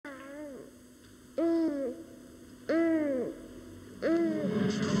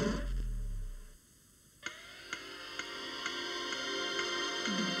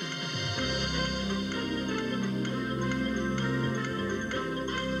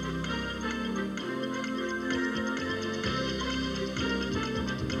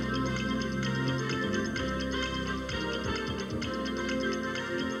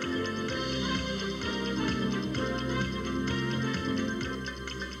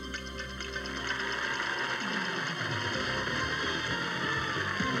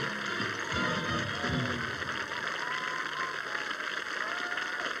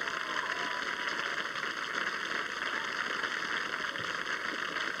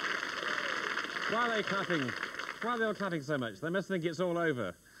Why are they clapping? Why are they all clapping so much? They must think it's all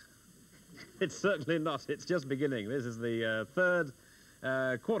over. It's certainly not. It's just beginning. This is the third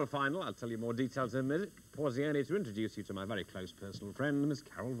quarter-final. I'll tell you more details in a minute. Pausing only to introduce you to my very close personal friend, Miss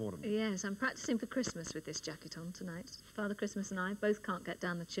Carol Vorderman. Yes, I'm practising for Christmas with this jacket on tonight. Father Christmas and I both can't get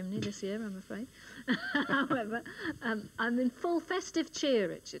down the chimney this year, I'm afraid. However, I'm in full festive cheer,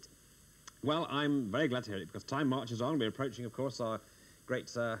 Richard. Well, I'm very glad to hear it, because time marches on. We're approaching, of course, our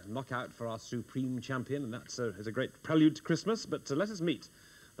great knockout for our supreme champion, and that is a great prelude to Christmas. But let us meet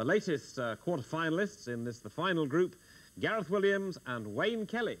the latest quarter-finalists in the final group, Gareth Williams and Wayne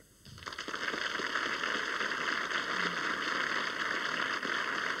Kelly.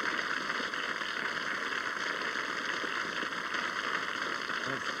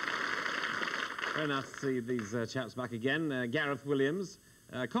 Very nice to see these chaps back again. Gareth Williams,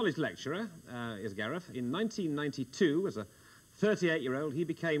 college lecturer, is Gareth. In 1992, as a 38-year-old, he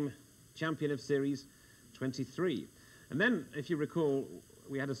became champion of Series 23. And then, if you recall,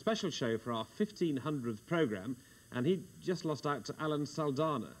 we had a special show for our 1500th programme, and he just lost out to Alan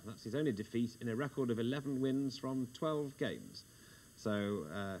Saldana. That's his only defeat in a record of 11 wins from 12 games. So,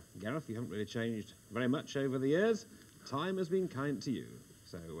 Gareth, you haven't really changed very much over the years. Time has been kind to you.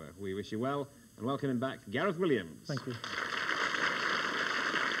 So, we wish you well, and welcome him back, Gareth Williams. Thank you.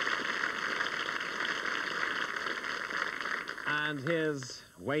 And here's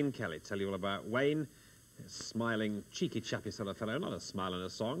Wayne Kelly. Tell you all about Wayne. Smiling, cheeky, chappy sort of fellow. Not a smile and a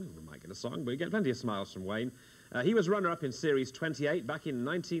song. We might get a song, but we get plenty of smiles from Wayne. He was runner-up in Series 28 back in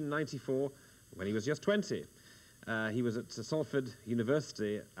 1994 when he was just 20. He was at Salford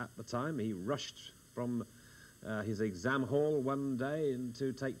University at the time. He rushed from his exam hall one day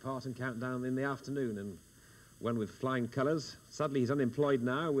to take part and count down in the afternoon and won with flying colours. Sadly, he's unemployed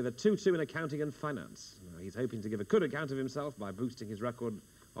now with a 2-2 in accounting and finance. He's hoping to give a good account of himself by boosting his record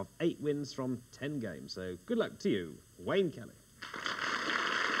of 8 wins from 10 games. So good luck to you, Wayne Kelly.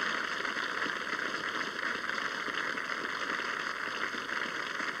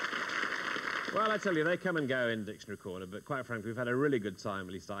 Well, I tell you, they come and go in Dictionary Corner, but quite frankly, we've had a really good time,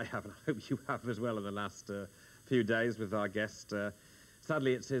 at least I have, and I hope you have as well in the last few days with our guest.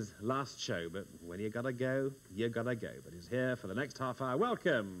 Sadly, it's his last show, but when you gotta go, you gotta go. But he's here for the next half hour.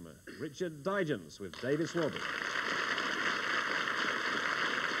 Welcome, Richard Digance with David Swarbrick.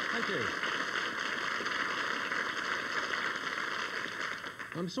 Thank you.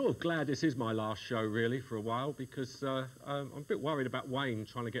 I'm sort of glad this is my last show, really, for a while, because I'm a bit worried about Wayne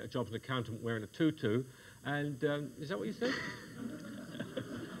trying to get a job as an accountant wearing a tutu. And is that what you said?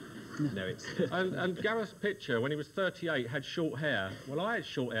 No, it's... and Gareth's picture, when he was 38, had short hair. Well, I had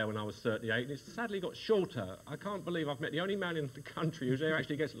short hair when I was 38, and it's sadly got shorter. I can't believe I've met the only man in the country whose hair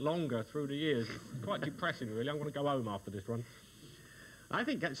actually gets longer through the years. It's quite depressing, really. I'm going to go home after this run. I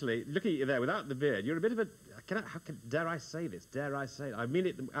think, actually, looking at you there without the beard, you're a bit of a... dare I say this? Dare I say it? I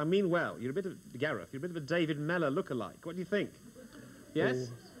mean well. You're a bit of... Gareth, you're a bit of a David Mellor look-alike. What do you think?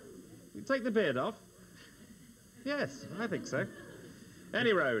 Yes? You take the beard off? Yes, I think so.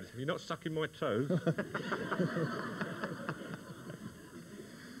 Any road. You're not sucking my toe.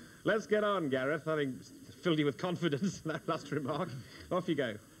 Let's get on, Gareth. I think filled you with confidence, that last remark. Off you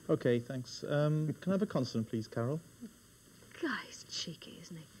go. OK, thanks. Can I have a consonant, please, Carol? God, he's cheeky,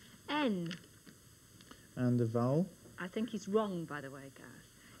 isn't he? N. And a vowel. I think he's wrong, by the way, Gareth.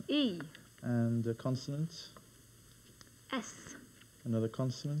 E. And a consonant. S. Another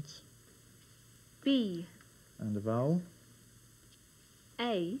consonant. B. And a vowel.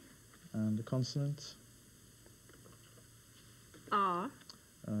 A. And a consonant. R.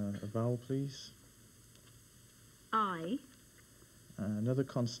 A vowel, please. I. Another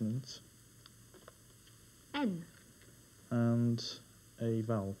consonant. N. And a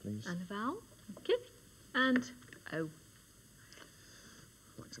vowel, please. And a vowel. Thank you. And O.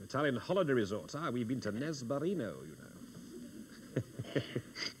 Like some Italian holiday resort. Ah, we've been to Nesbarino, you know.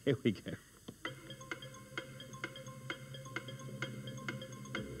 Here we go.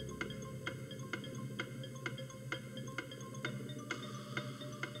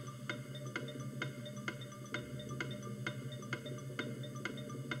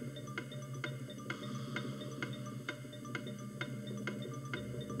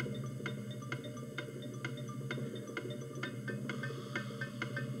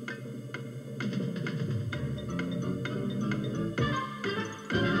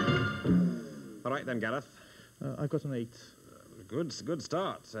 All right then, Gareth. I got an 8. Good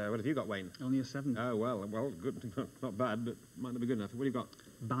start. What have you got, Wayne? Only a 7. Oh, well, good. Not bad, but might not be good enough. What have you got?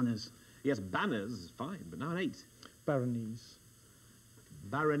 Banners. Yes, banners, fine, but now an 8. Baronese.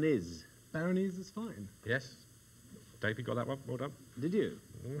 Baroness. Baronese is fine. Yes. Davey got that one. Well done. Did you?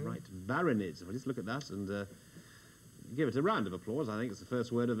 Right. Baronage. Well, just look at that and give it a round of applause. I think it's the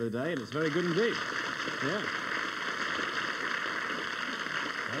first word of the day, and it's very good indeed. Yeah.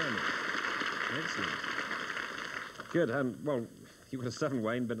 Baronage. Excellent. Good. Well, you got a 7,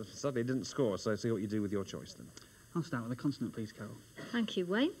 Wayne, but sadly didn't score, so see what you do with your choice then. I'll start with a consonant, please, Carol. Thank you,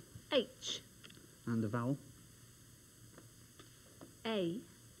 Wayne. H. And a vowel. A.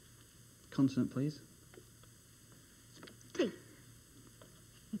 Consonant, please. T.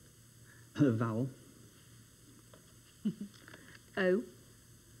 A vowel. O.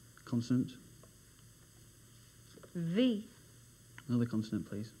 Consonant. V. Another consonant,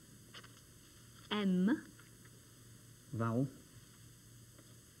 please. M. Vowel.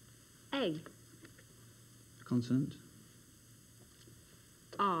 A. Consonant.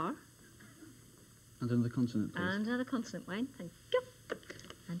 R. And another consonant, please. And another consonant, Wayne. Thank you.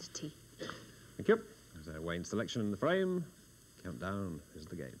 And T. Thank you. There's Wayne's selection in the frame. Countdown is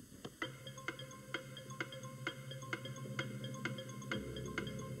the game.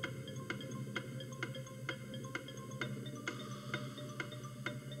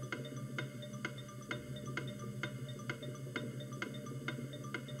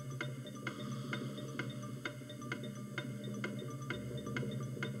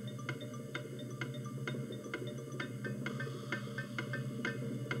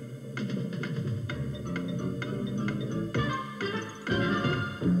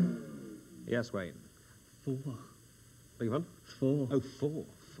 Yes, Wayne. 4. Beg your pardon? 4. Oh, 4.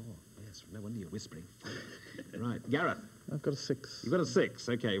 4. Yes, no wonder you're whispering. Right. Gareth, I've got a 6. you've got a 6.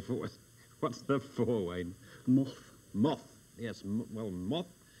 Okay. What's the 4, Wayne? Moth. Moth. Yes, well, moth.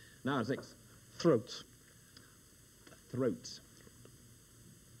 Now 6. Throat. Throat.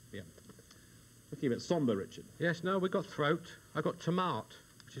 Yeah. Looking a bit sombre, Richard. Yes, no, we got throat. I got tomat,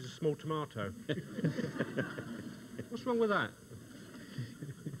 which is a small tomato. What's wrong with that?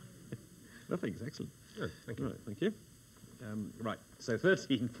 Nothing's excellent. Oh, thank you. Right, thank you. Right, so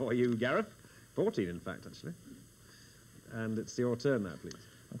 13 for you, Gareth. 14, in fact, actually. And it's your turn now, please.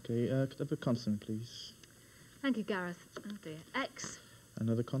 Okay, could I have a consonant, please? Thank you, Gareth. Oh, dear. X.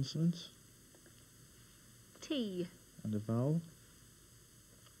 Another consonant. T. And a vowel.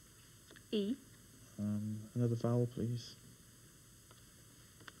 E. Another vowel, please.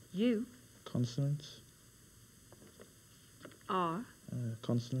 U. Consonant. R.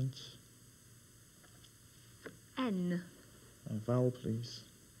 Consonant. N. Vowel, please.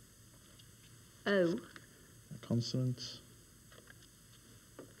 O. Consonant.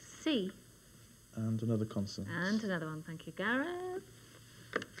 C. And another consonant. And another one. Thank you, Gareth.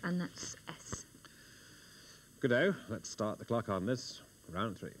 And that's S. Good-o. Let's start the clock on this.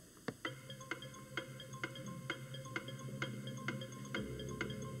 Round 3.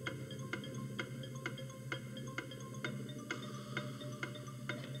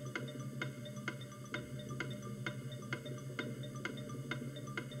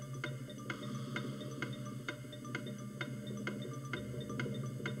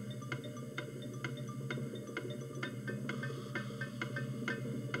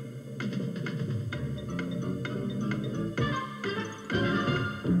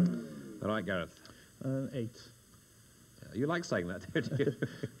 All right, Gareth. 8. You like saying that, don't you?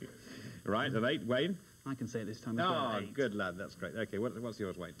 Right, an 8, Wayne. I can say it this time as well. Oh, 8. good lad, that's great. Okay, what's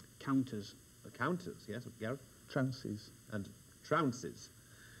yours, Wayne? Counters. The counters, yes, Gareth. Trounces. And trounces.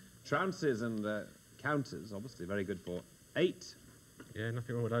 Trounces and counters, obviously very good for 8. Yeah,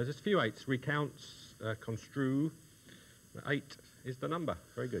 nothing wrong with those. There's a few 8s. Recounts, construe. 8 is the number.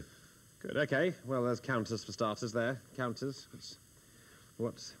 Very good. Good, okay. Well, there's counters for starters there. Counters. It's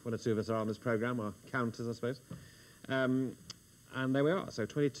what one or two of us are on this programme are counters, I suppose. And there we are. So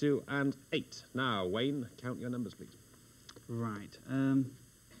 22 and 8. Now, Wayne, count your numbers, please. Right.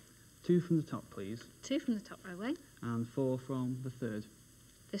 2 from the top, please. 2 from the top row, Wayne. And 4 from the third.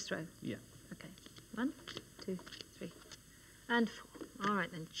 This row. Yeah. Okay. 1, 2, 3, and 4. All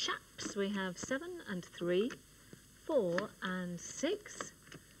right then, chaps. We have 7 and 3, 4 and 6,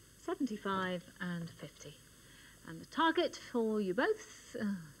 75 and 50. And the target for you both,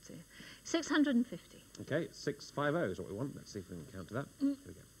 oh dear, 650. Okay, 650 is what we want. Let's see if we can count to that. Here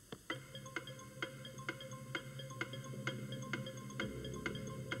we go.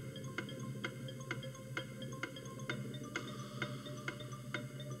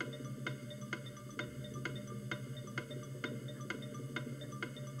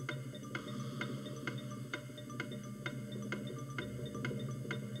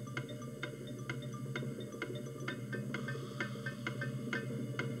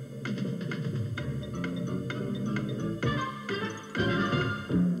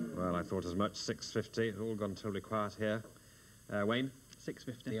 thought as much. 650. It's all gone totally quiet here. Wayne?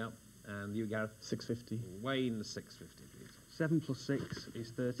 650. Yeah. And you, Gareth? 650. Wayne, 650, please. 7 plus 6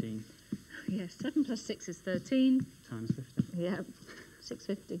 is 13 Yes, 7 plus 6 is 13. times 50. Yeah,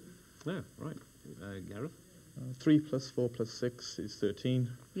 650. Oh, right. Gareth? 3 plus 4 plus 6 is 13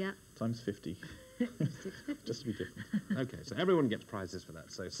 Yeah, times 50. 650. Just to be different. Okay, so everyone gets prizes for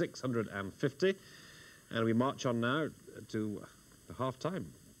that. So 650. And we march on now to the half-time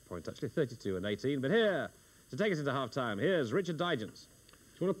point, actually, 32 and 18. But here, to take us into half-time, here's Richard Digance.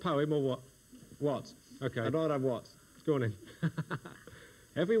 Do you want a poem or what? What? Okay. I'd rather have what? Go on in.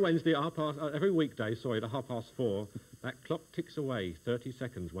 Every Wednesday at every weekday, at 4:30, that clock ticks away 30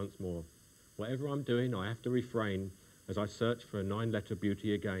 seconds once more. Whatever I'm doing, I have to refrain as I search for a 9-letter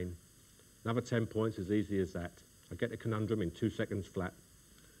beauty again. Another 10 points as easy as that. I get the conundrum in 2 seconds flat.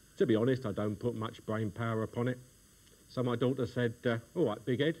 To be honest, I don't put much brain power upon it. So my daughter said, all right,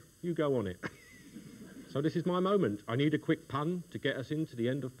 big head, you go on it. So this is my moment. I need a quick pun to get us into the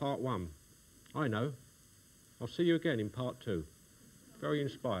end of part 1. I know. I'll see you again in part 2. Very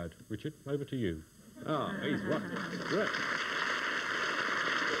inspired. Richard, over to you. Oh, he's what? Great.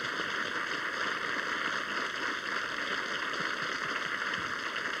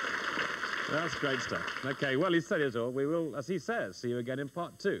 That's great stuff. Okay, well, he said it all. We will, as he says, see you again in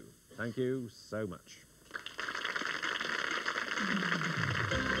part 2. Thank you so much.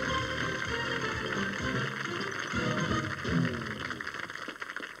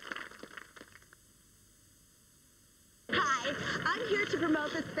 Hi, I'm here to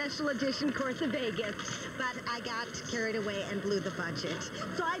promote the special edition Course of Vegas, but I got carried away and blew the budget.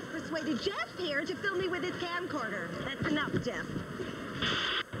 So I've persuaded Jeff here to film me with his camcorder. That's enough, Jeff.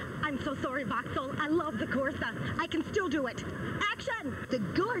 I'm so sorry, Vauxhall. I love the Corsa. I can still do it. Action! The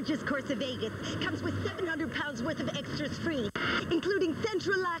gorgeous Corsa Vegas comes with 700 pounds worth of extras free, including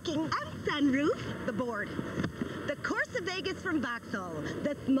central locking and sunroof, the board. The Corsa Vegas from Vauxhall,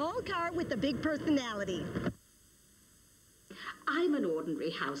 the small car with the big personality. I'm an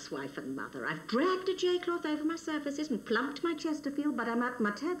ordinary housewife and mother. I've dragged a J-cloth over my surfaces and plumped my Chesterfield, but I'm at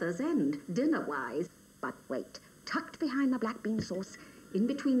my tether's end, dinner-wise. But wait, tucked behind my black bean sauce, in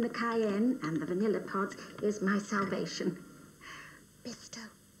between the cayenne and the vanilla pods, is my salvation. Bisto.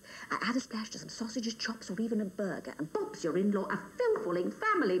 I add a splash to some sausages, chops, or even a burger, and Bob's your in-law, a filling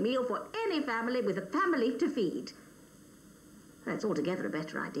family meal for any family with a family to feed. That's altogether a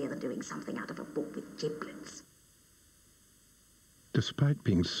better idea than doing something out of a book with giblets. Despite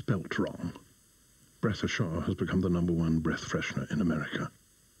being spelt wrong, Breath Ashore has become the #1 breath freshener in America.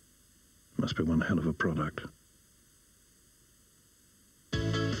 Must be one hell of a product.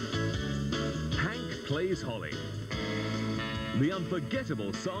 Hank Plays Holly. The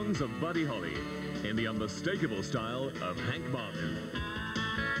unforgettable songs of Buddy Holly in the unmistakable style of Hank Marvin.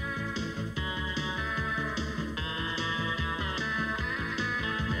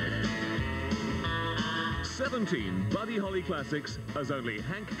 "17 Buddy Holly classics as only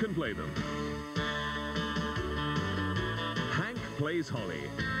Hank can play them. Hank Plays Holly.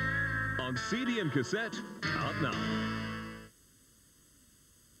 On CD and cassette, out now.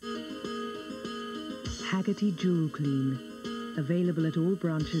 Haggerty Jewel Clean. Available at all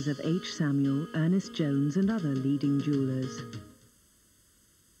branches of H. Samuel, Ernest Jones and other leading jewelers.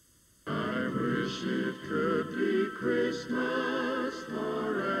 I wish it could be Christmas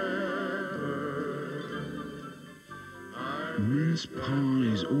forever. Mince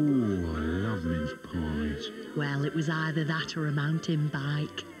pies. Oh, I love mince pies. Well, it was either that or a mountain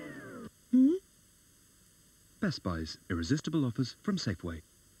bike. Best Buy's irresistible offers from Safeway.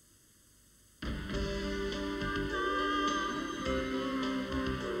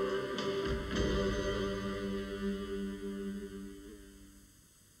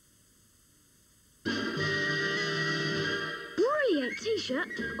 T-shirt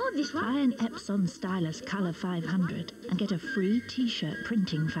or this one? Buy an Epson Stylus Colour 500 and get a free T-shirt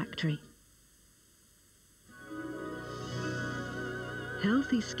printing factory.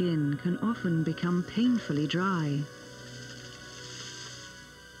 Healthy skin can often become painfully dry.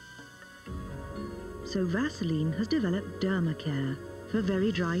 So Vaseline has developed Dermacare for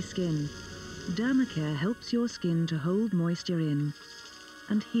very dry skin. Dermacare helps your skin to hold moisture in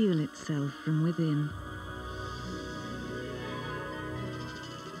and heal itself from within.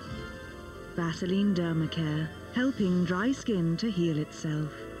 Vaseline Dermacare, helping dry skin to heal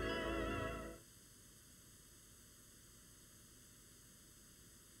itself.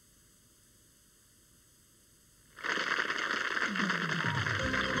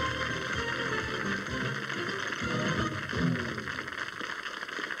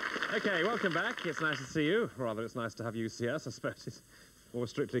 Okay, welcome back. It's nice to see you. Or rather, it's nice to have you see us. I suppose it's More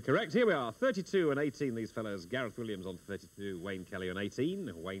strictly correct. Here we are, 32 and 18, these fellows. Gareth Williams on 32, Wayne Kelly on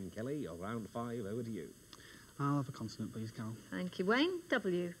 18. Wayne Kelly, round 5, over to you. I'll have a consonant, please, Carol. Thank you, Wayne.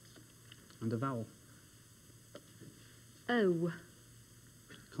 W. And a vowel. O.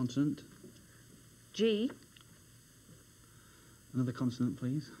 Consonant. G. Another consonant,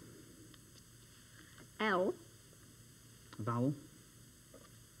 please. L. A vowel.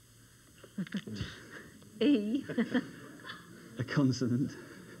 E. A consonant.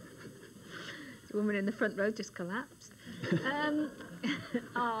 The woman in the front row just collapsed.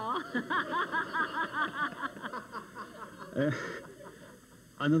 R.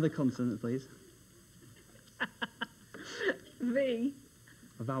 Another consonant, please. V.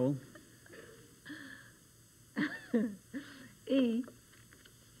 A vowel. E.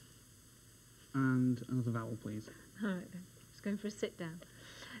 And another vowel, please. All right, then. Just going for a sit down.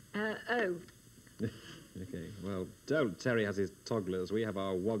 O. Okay, well, Terry has his togglers. We have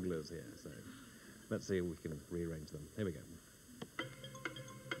our wogglers here, so let's see if we can rearrange them. Here we go.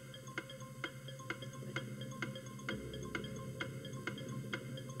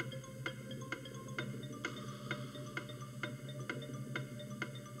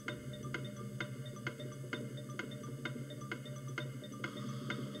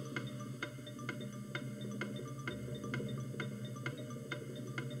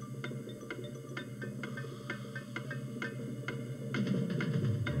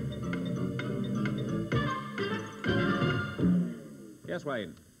 Yes,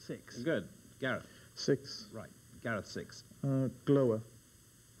 Wayne. 6. Good. Gareth. 6. Right. Gareth, 6. Glower.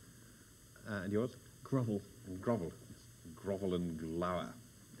 And yours? Grovel. Grovel. Grovel and glower.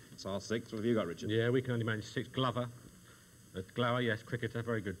 It's our 6. What have you got, Richard? Yeah, we can only manage 6. Glover. Glower, yes. Cricketer,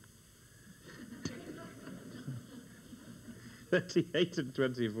 very good. 38 and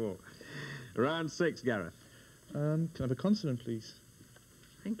 24. Round 6, Gareth. Can I have a consonant, please?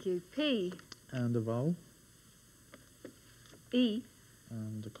 Thank you. P. And a vowel. E.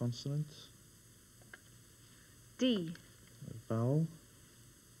 And a consonant. D. A vowel.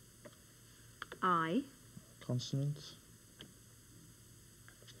 I. Consonant.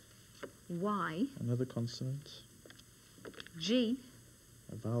 Y. Another consonant. G.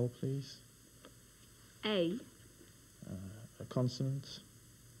 A vowel, please. A. A consonant.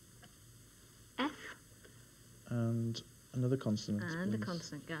 F. And another consonant, And please. a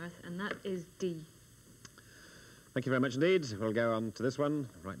consonant, Gareth, and that is D. Thank you very much indeed. We'll go on to this one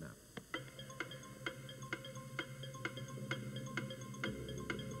right now.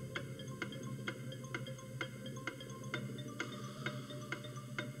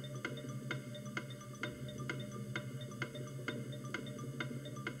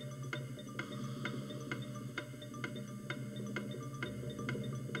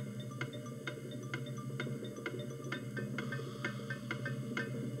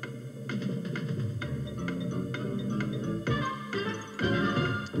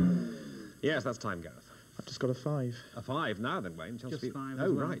 Yes, that's time, Gareth. I've just got a 5. A 5 now then, Wayne. Just 5 Oh,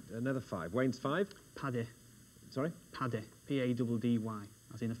 as well. right. Another 5. Wayne's 5. Paddy. Sorry? Paddy. P-A-D-D-Y,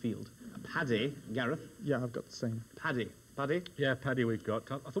 as in a field. Paddy. Gareth? Yeah, I've got the same. Paddy. Paddy? Yeah, Paddy we've got.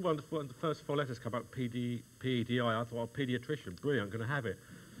 I thought one of the first 4 letters come out, P-E-D-I. I thought, oh, paediatrician. Brilliant, going to have it.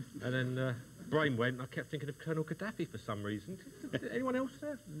 And then brain went, and I kept thinking of Colonel Gaddafi for some reason. Anyone else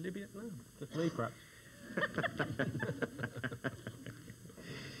there? Libya? No, just me, perhaps.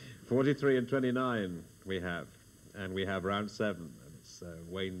 43 and 29 we have. And we have round 7. And it's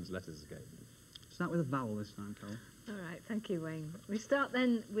Wayne's letters game. Start with a vowel this time, Carol. All right, thank you, Wayne. We start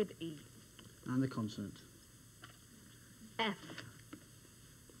then with E. And a consonant. F.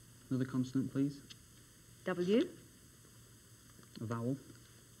 Another consonant, please. W. A vowel.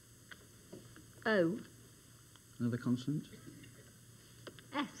 O. Another consonant.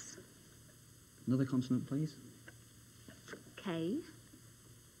 S. Another consonant, please. K.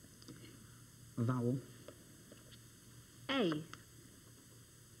 A vowel. A.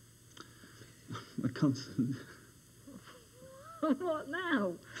 A consonant. What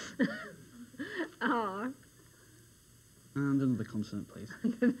now? R. And another consonant, please.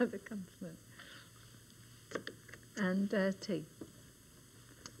 And another consonant. And T.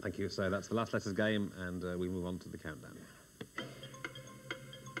 Thank you. So that's the last letters game, and we move on to the countdown.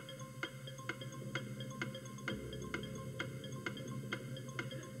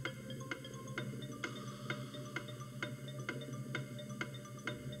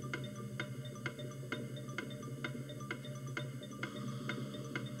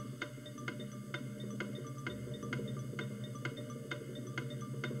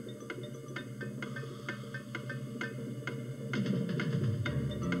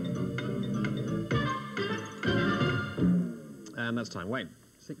 And that's time. Wayne.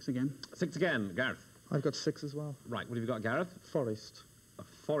 6 again. 6 again. Gareth. I've got 6 as well. Right, what have you got, Gareth? Forest. A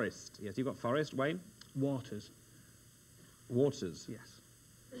forest. Yes, you've got forest. Wayne? Waters. Waters. Yes.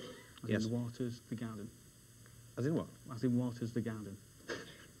 As Yes. in waters, the garden. As in what? As in waters, the garden.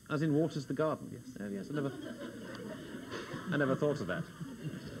 As in waters the garden? Yes. Oh, yes, I never thought of that.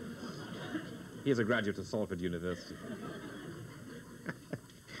 He is a graduate of Salford University.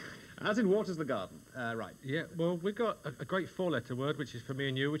 As in waters the garden. Right. Yeah, well, we've got a great four-letter word, which is for me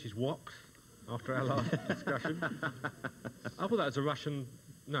and you, which is woks, after our last discussion. I thought that was a Russian...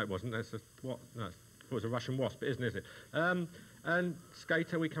 No, it wasn't. That's a... What? No, it was a Russian wasp, isn't it? And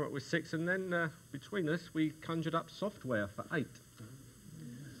skater, we come up with 6, and then between us, we conjured up software for 8.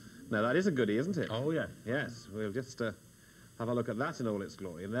 Now, that is a goodie, isn't it? Oh, yeah. Yes, we'll just have a look at that in all its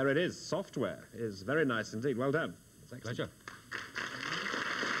glory. And there it is. Software is very nice indeed. Well done. Pleasure.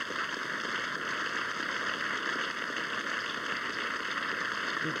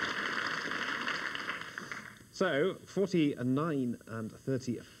 So, 49 and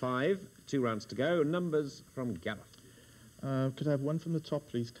 35, 2 rounds to go. Numbers from Gareth. Could I have 1 from the top,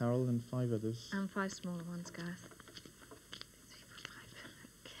 please, Carol, and 5 others? And 5 smaller ones, Gareth. 3, 4,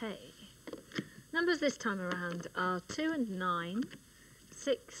 5. Okay. Numbers this time around are 2 and 9,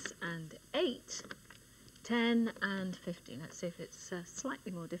 6 and 8, 10 and 15. Let's see if it's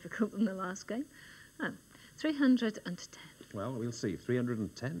slightly more difficult than the last game. Oh, 310. Well, we'll see.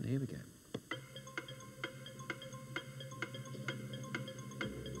 310. Here we go.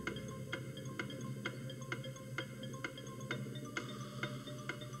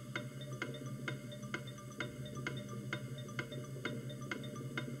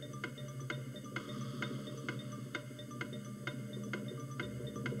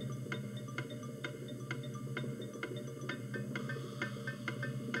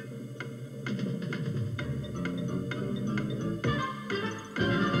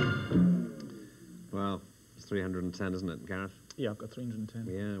 Well, it's 310, isn't it, Gareth? Yeah, I've got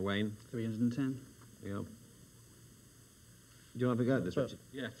 310. Yeah, Wayne? 310. Yeah. Do you want to have a go at this, Richard?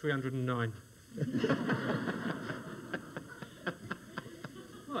 Yeah, 309.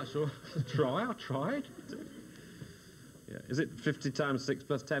 Well, that's all. A try. I tried. Yeah. Is it 50 times 6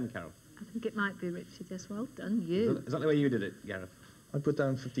 plus 10, Carol? I think it might be Richard. Yes, well done, you. Is that the way you did it, Gareth? I put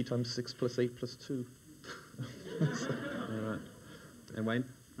down 50 times 6 plus 8 plus 2. All right. And Wayne?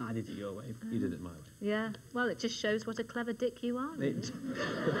 I did it your way. You did it my way. Yeah, well, it just shows what a clever dick you are. Really.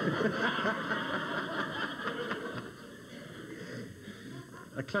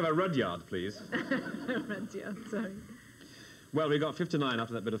 A clever Rudyard, please. Rudyard, sorry. Well, we got 59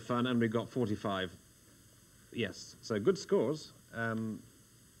 after that bit of fun, and we got 45. Yes, so good scores.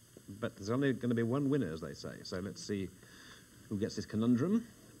 But there's only going to be one winner, as they say. So let's see who gets this conundrum.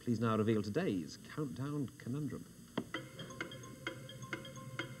 Please now reveal today's countdown conundrum.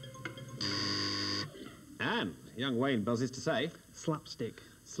 And young Wayne buzzes to say... Slapstick.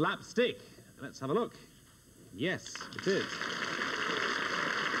 Slapstick. Let's have a look. Yes, it is.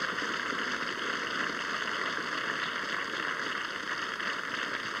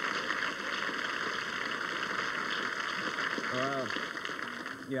 Well,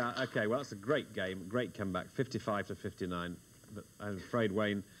 yeah, OK, well, that's a great game, great comeback, 55 to 59. But I'm afraid,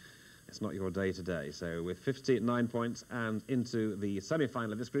 Wayne, it's not your day today. So with 59 points and into the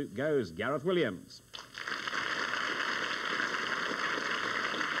semi-final of this group goes Gareth Williams.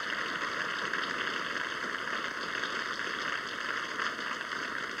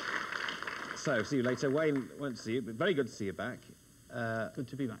 So, see you later. Wayne, won't see you, but very good to see you back. Good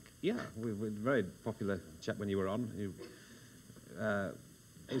to be back. Yeah, we were a very popular chap when you were on.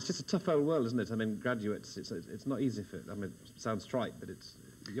 It's just a tough old world, isn't it? I mean, graduates, it's not easy for... I mean, it sounds trite, but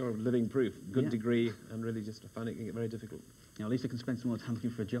you're living proof. Good degree, and really just finding it very difficult. Yeah, at least I can spend some more time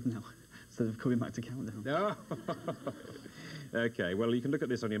looking for a job now, instead of coming back to Countdown. Oh. OK, well, you can look at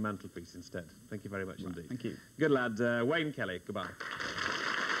this on your mantelpiece instead. Thank you very much indeed. Thank you. Good lad. Wayne Kelly, goodbye.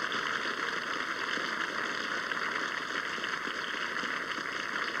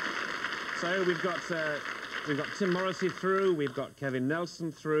 So we've got Tim Morrissey through, we've got Kevin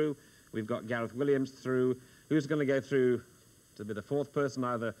Nelson through, we've got Gareth Williams through. Who's going to go through to be the fourth person?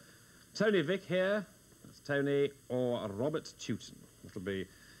 Either Tony Vick here, that's Tony, or Robert Tewton. That'll be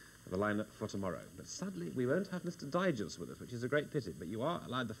the lineup for tomorrow. But sadly, we won't have Mr. Digance with us, which is a great pity. But you are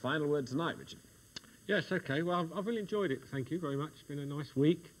allowed the final word tonight, Richard. Yes, OK. Well, I've really enjoyed it. Thank you very much. It's been a nice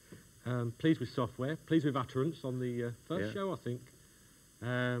week. Pleased with software. Pleased with utterance on the first show, I think.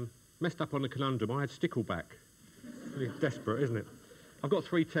 Messed up on the conundrum. I had Stickleback. Really desperate, isn't it? I've got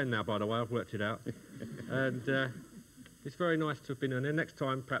 310 now, by the way. I've worked it out. And it's very nice to have been on there. Next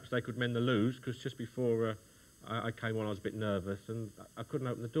time, perhaps they could mend the lose, because just before I came on, I was a bit nervous, and I couldn't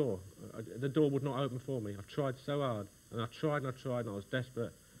open the door. The door would not open for me. I've tried so hard, and I tried and I tried, and I was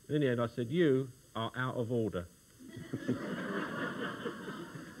desperate. And in the end, I said, "You are out of order."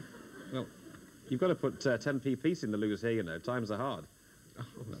 Well, you've got to put 10p piece in the loose here, you know. Times are hard. Oh,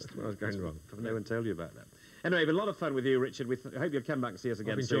 that's where I was going wrong. No one told you about that. Anyway, been a lot of fun with you, Richard. I hope you'll come back and see us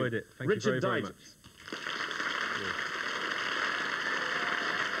again I've soon. enjoyed it. Thank Richard you very Digance. much.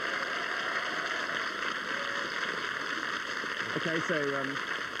 Okay,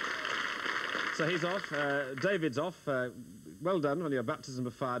 so he's off. David's off. Well done on your baptism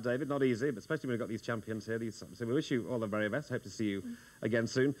of fire, David. Not easy, but especially when you've got these champions here. So we wish you all the very best. Hope to see you again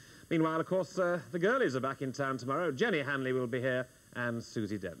soon. Meanwhile, of course, the girlies are back in town tomorrow. Jenny Hanley will be here and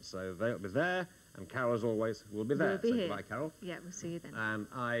Susie Dent. So they'll be there, and Carol, as always, will be there. We'll be so here. Goodbye, Carol. Yeah, we'll see you then. And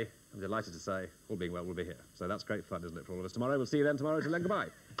I am delighted to say, all being well, we'll be here. So that's great fun, isn't it, for all of us tomorrow? We'll see you then tomorrow. Till then, goodbye.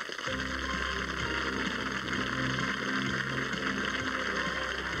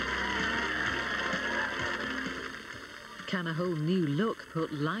 Can a whole new look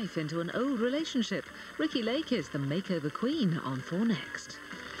put life into an old relationship? Ricki Lake is the makeover queen on 4 Next.